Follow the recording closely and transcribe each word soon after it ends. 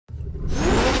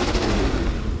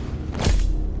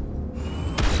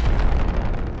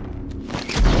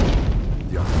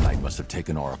have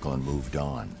taken Oracle and moved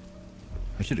on.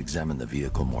 I should examine the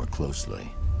vehicle more closely.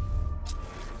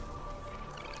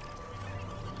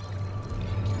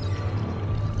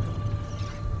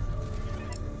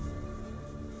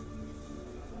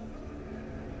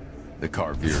 The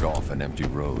car veered off an empty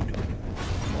road.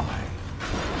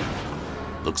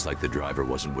 Why? Looks like the driver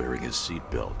wasn't wearing his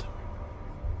seatbelt.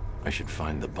 I should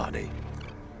find the body.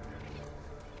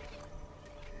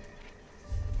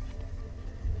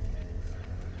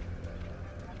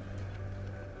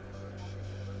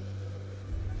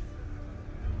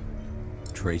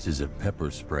 Traces of pepper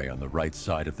spray on the right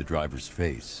side of the driver's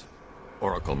face.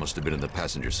 Oracle must have been in the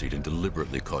passenger seat and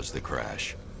deliberately caused the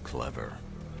crash. Clever.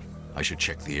 I should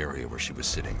check the area where she was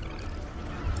sitting.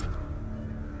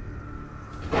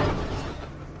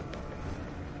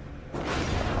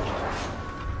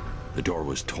 The door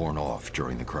was torn off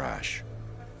during the crash.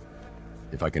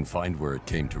 If I can find where it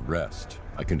came to rest,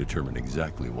 I can determine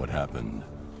exactly what happened.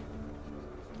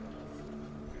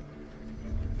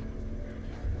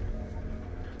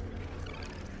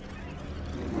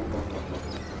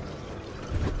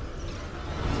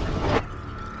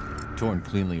 Torn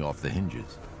cleanly off the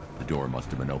hinges. The door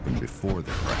must have been opened before the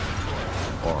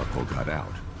crash. Oracle got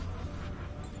out.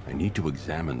 I need to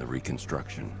examine the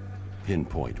reconstruction,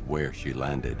 pinpoint where she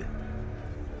landed.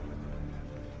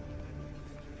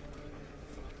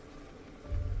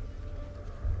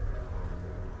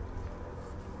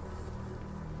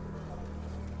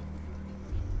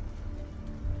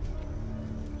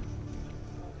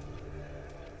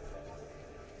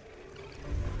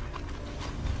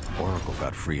 Oracle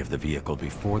got free of the vehicle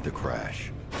before the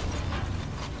crash.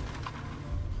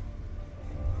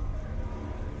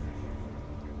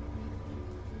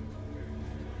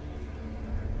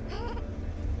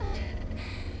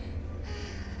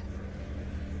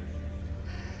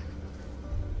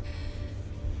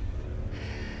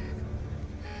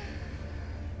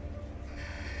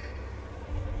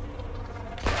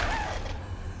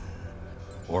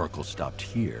 Oracle stopped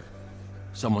here.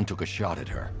 Someone took a shot at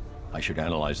her. I should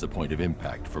analyze the point of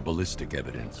impact for ballistic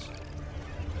evidence.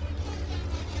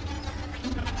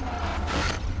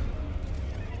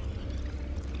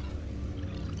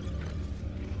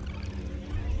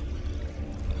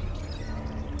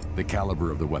 The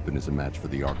caliber of the weapon is a match for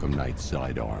the Arkham Knight's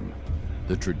sidearm.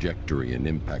 The trajectory and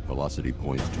impact velocity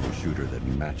points to a shooter that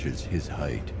matches his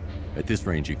height. At this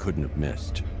range, he couldn't have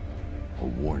missed. A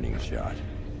warning shot.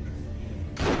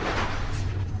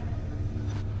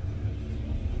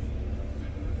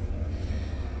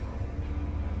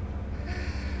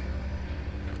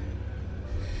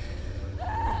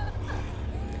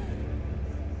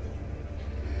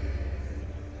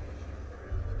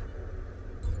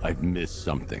 I've missed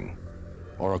something.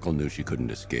 Oracle knew she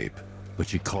couldn't escape, but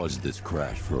she caused this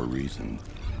crash for a reason.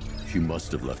 She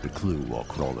must have left a clue while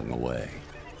crawling away.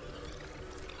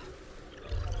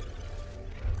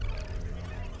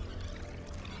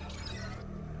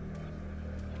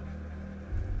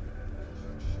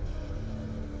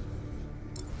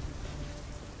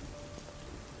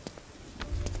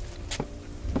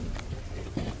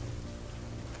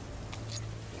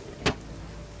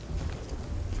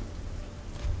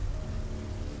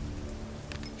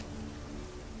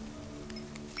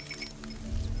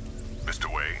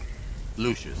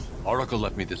 Lucius, Oracle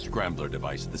left me the scrambler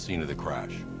device at the scene of the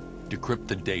crash. Decrypt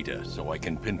the data so I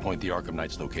can pinpoint the Arkham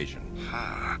Knight's location.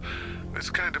 This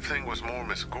kind of thing was more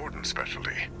Miss Gordon's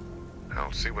specialty.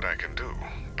 I'll see what I can do,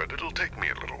 but it'll take me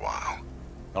a little while.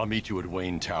 I'll meet you at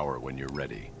Wayne Tower when you're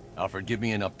ready. Alfred, give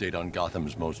me an update on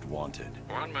Gotham's Most Wanted.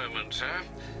 One moment, sir.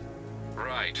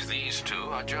 Right, these two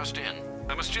are just in.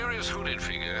 A mysterious hooded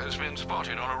figure has been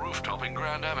spotted on a rooftop in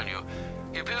Grand Avenue.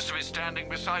 He appears to be standing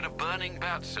beside a burning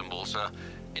bat symbol, sir.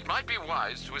 It might be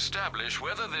wise to establish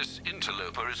whether this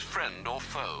interloper is friend or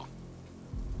foe.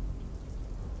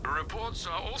 Reports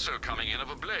are also coming in of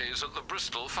a blaze at the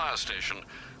Bristol fire station.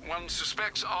 One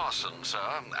suspects arson, sir,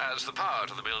 as the power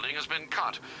to the building has been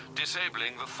cut,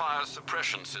 disabling the fire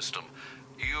suppression system.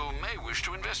 You may wish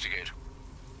to investigate.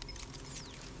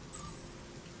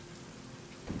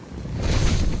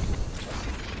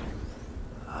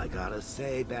 I gotta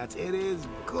say, Bats, it is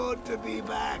good to be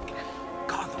back.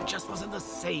 Gotham just wasn't the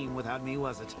same without me,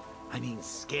 was it? I mean,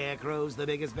 Scarecrow's the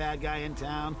biggest bad guy in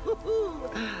town.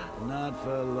 Not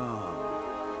for long.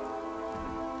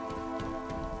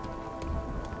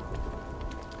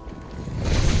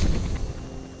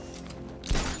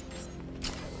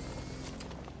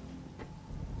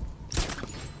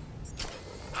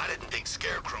 I didn't think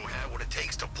Scarecrow had what it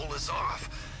takes to pull this off.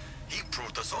 He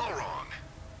proved us all wrong.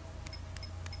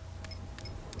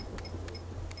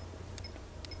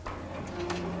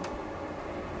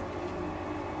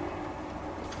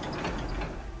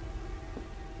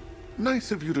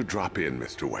 Nice of you to drop in,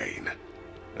 Mr. Wayne.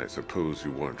 I suppose you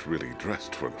weren't really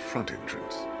dressed for the front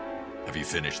entrance. Have you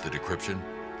finished the decryption?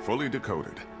 Fully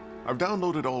decoded. I've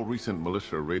downloaded all recent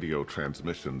militia radio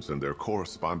transmissions and their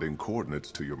corresponding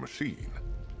coordinates to your machine.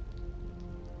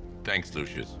 Thanks,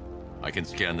 Lucius. I can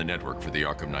scan the network for the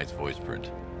Arkham Knight's voice print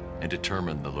and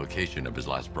determine the location of his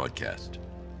last broadcast.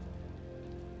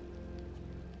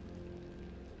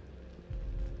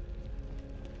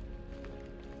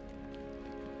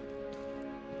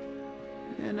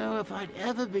 You know, if I'd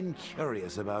ever been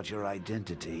curious about your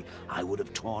identity, I would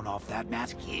have torn off that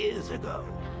mask years ago.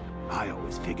 I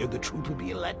always figured the truth would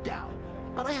be a letdown.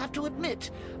 But I have to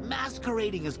admit,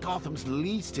 masquerading as Gotham's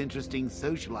least interesting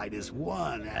socialite is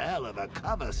one hell of a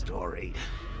cover story.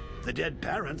 The dead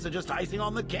parents are just icing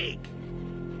on the cake.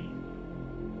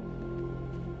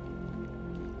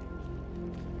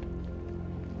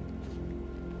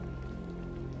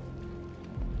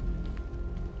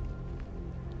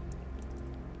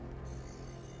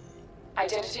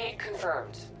 Identity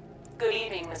confirmed. Good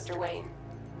evening, Mr. Wayne.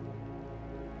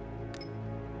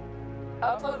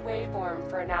 Upload waveform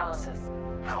for analysis.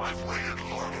 Now I've waited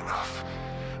long enough.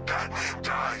 Batman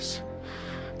dies.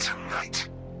 Tonight.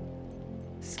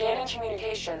 Scanning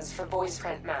communications for voice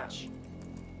print match.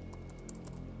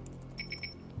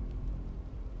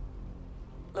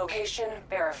 Location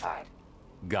verified.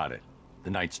 Got it. The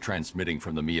Knight's transmitting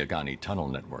from the Miyagani tunnel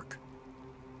network.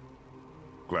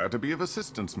 Glad to be of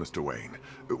assistance, Mr. Wayne.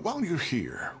 While you're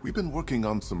here, we've been working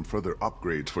on some further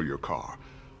upgrades for your car.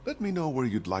 Let me know where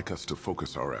you'd like us to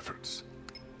focus our efforts.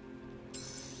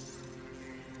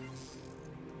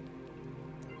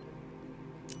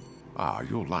 Ah,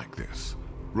 you'll like this.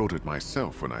 Wrote it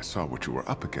myself when I saw what you were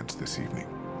up against this evening.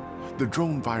 The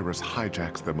drone virus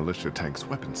hijacks the militia tank's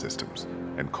weapon systems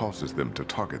and causes them to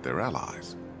target their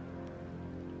allies.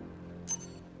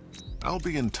 I'll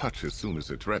be in touch as soon as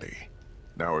it's ready.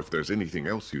 Now, if there's anything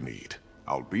else you need,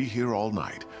 I'll be here all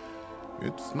night.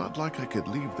 It's not like I could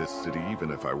leave this city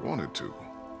even if I wanted to.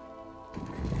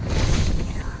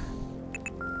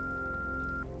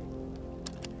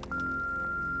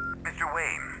 Mr.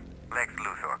 Wayne, Lex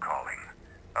Luthor calling.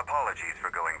 Apologies for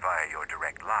going via your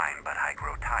direct line, but I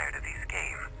grow tired of these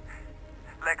games.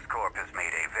 LexCorp has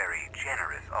made a very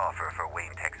generous offer for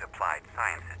Wayne Tech's Applied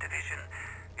Sciences division,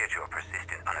 yet your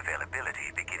persistent unavailability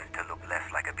begins to look less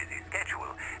like a busy schedule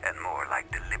and more like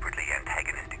deliberately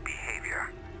antagonistic